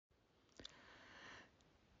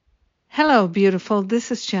Hello, beautiful.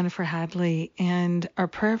 This is Jennifer Hadley, and our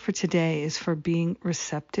prayer for today is for being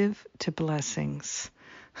receptive to blessings.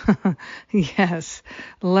 Yes,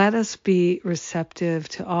 let us be receptive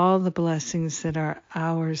to all the blessings that are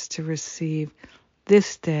ours to receive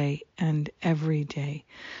this day and every day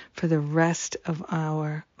for the rest of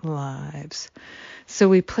our lives. So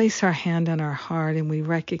we place our hand on our heart and we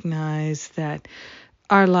recognize that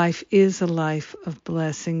our life is a life of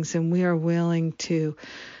blessings, and we are willing to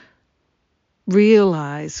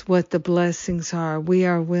realize what the blessings are. We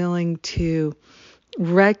are willing to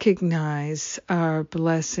recognize our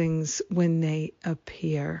blessings when they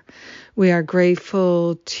appear. We are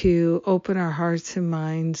grateful to open our hearts and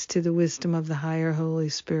minds to the wisdom of the higher Holy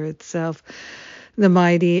Spirit self. The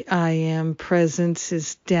mighty I Am presence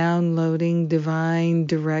is downloading divine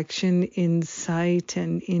direction, insight,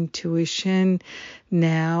 and intuition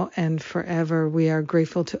now and forever. We are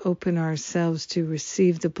grateful to open ourselves to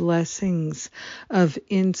receive the blessings of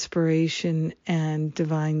inspiration and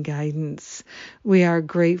divine guidance. We are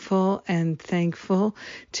grateful and thankful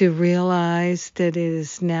to realize that it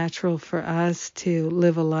is natural for us to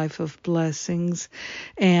live a life of blessings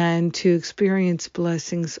and to experience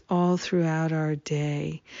blessings all throughout our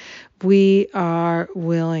day. We are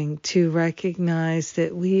willing to recognize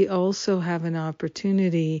that we also have an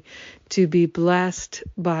opportunity to be blessed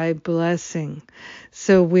by blessing.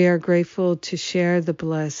 So we are grateful to share the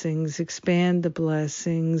blessings, expand the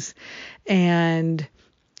blessings, and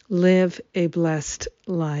live a blessed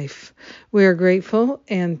life. We are grateful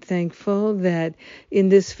and thankful that in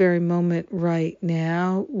this very moment right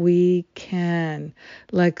now, we can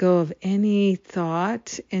let go of any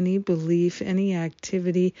thought, any belief, any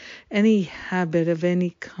activity, any habit of any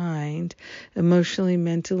kind, emotionally,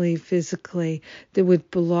 mentally, physically, that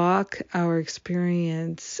would block our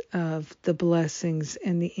experience of the blessings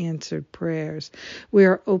and the answered prayers. We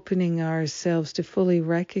are opening ourselves to fully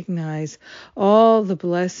recognize all the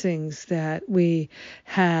blessings that we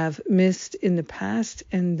have missed in the past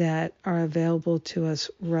and that are available to us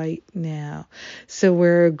right now. So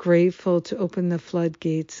we're grateful to open the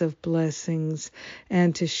floodgates of blessings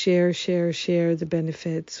and to share the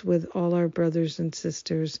benefits with all our brothers and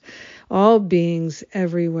sisters, all beings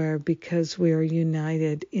everywhere, because we are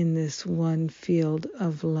united in this one field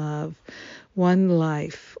of love, one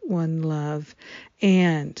life, one love,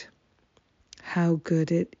 and how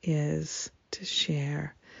good it is to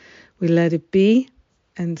share. We let it be,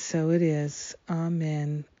 and so it is.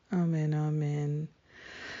 Amen. Amen. Amen.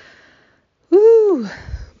 Woo!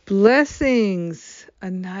 Blessings. A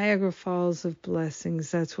Niagara Falls of blessings.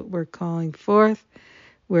 That's what we're calling forth.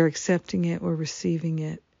 We're accepting it. We're receiving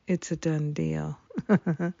it. It's a done deal.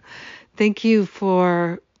 Thank you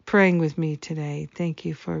for praying with me today. Thank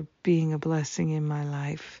you for being a blessing in my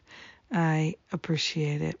life. I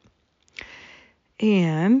appreciate it.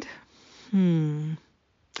 And,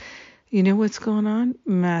 you know what's going on?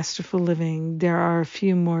 Masterful Living. There are a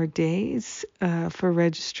few more days for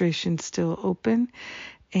registration still open.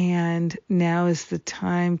 And now is the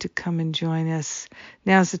time to come and join us.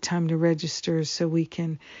 Now's the time to register so we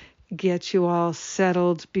can get you all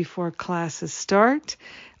settled before classes start.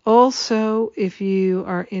 Also, if you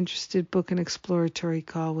are interested, book an exploratory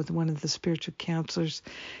call with one of the spiritual counselors.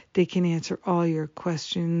 They can answer all your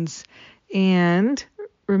questions. And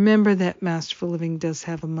remember that Masterful Living does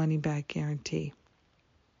have a money-back guarantee.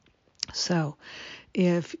 So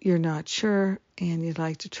if you're not sure and you'd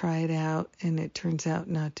like to try it out and it turns out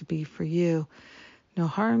not to be for you, no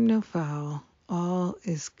harm, no foul. All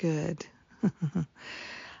is good.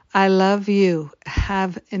 I love you.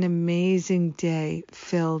 Have an amazing day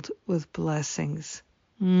filled with blessings.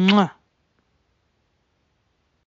 Mwah.